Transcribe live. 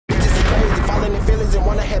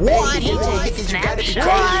baby. You gotta be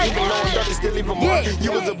crazy, even though I'm dark, it's still even more.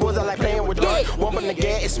 You was a bullseye like playing with dark. One on the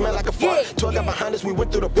gas, it smell like a fart. 12 got behind us, we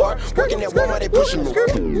went through the park. Working at Walmart, they pushing me.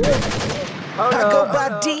 I go by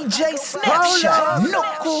DJ Snapshot.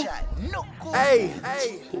 Knuckle. Hey,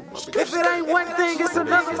 if it ain't one thing, it's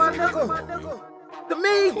another, my nigga. To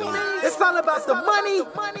me, it's all about the money,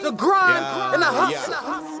 the grind, and the hustle.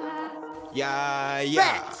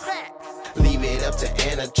 Yeah. Leave it up to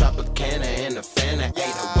Anna, Tropicana and the Fanta.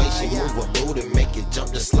 Hey, the way she move her booty make it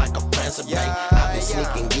jump just like a prancer, babe. I been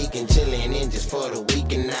sneaking, geeking, chilling in just for the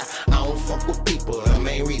weekend now. I don't fuck with people, the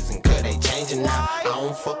main reason, cause they changing now. I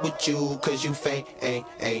don't fuck with you, cause you fake, I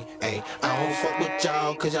don't fuck with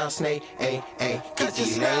y'all, cause y'all snake, Get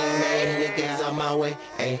these lame niggas on my way,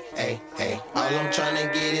 All I'm trying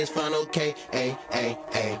to get is fun, okay,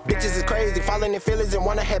 Bitches is crazy, falling in feelings and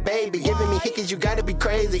wanna have baby. Giving me hickeys, you gotta be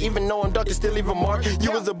crazy, even though I'm dark, it's still even more.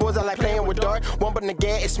 You was a bullseye like playing with dark. One button the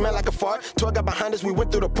gas, it smell like a fart. 12 got behind us, we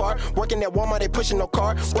went through the park. Working at Walmart, they pushing no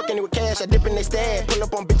car. Working with cash, I dip in they stab. Pull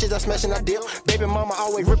up on bitches, I smash and I dip. Baby mama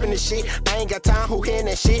always ripping the shit. I ain't got time, who hearing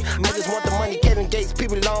that shit? I just want the money, Kevin Gates,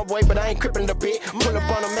 people long way, but I ain't crippin' the bit. Pull up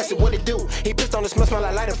on him, messing what it do. He pissed on the smell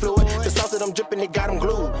like lighter fluid. The sauce that I'm dripping, they got him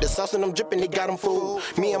glued. The sauce that I'm dripping, they got him fooled.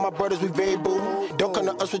 Me and my brothers, we very boo. Don't come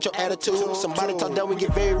to us with your attitude. Somebody talk down, we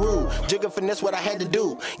get very rude. Jigger finesse what I had to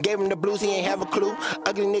do. Gave him the blues, he ain't have a clue.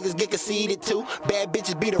 Ugly niggas get conceited too. Bad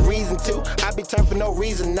bitches be the reason too. I be turned for no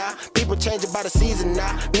reason now. People changing by the season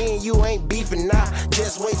now. Me and you ain't beefing now.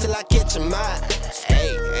 Just wait till I catch a mind.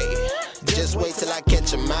 Just wait till I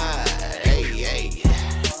catch a mind.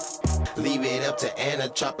 Leave it up to Anna,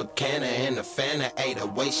 Tropicana and the Fanta. The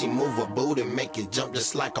way she move her booty make it jump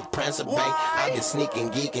just like a prancer, babe. I been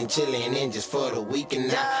sneaking, geeking, chilling in just for the weekend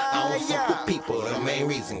now. I don't fuck with people, the main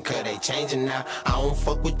reason, cause they changing now. I don't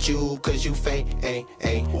fuck with you, cause you fake, I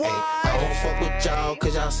don't fuck with y'all,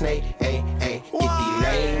 cause y'all snake, Get these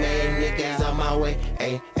lame niggas out my way,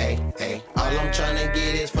 All I'm trying to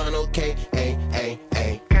get is fun, okay,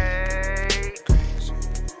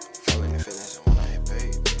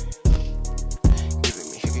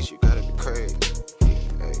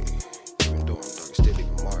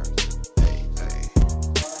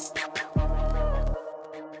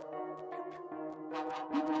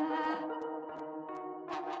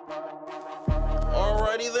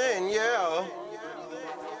 Alrighty then, yeah.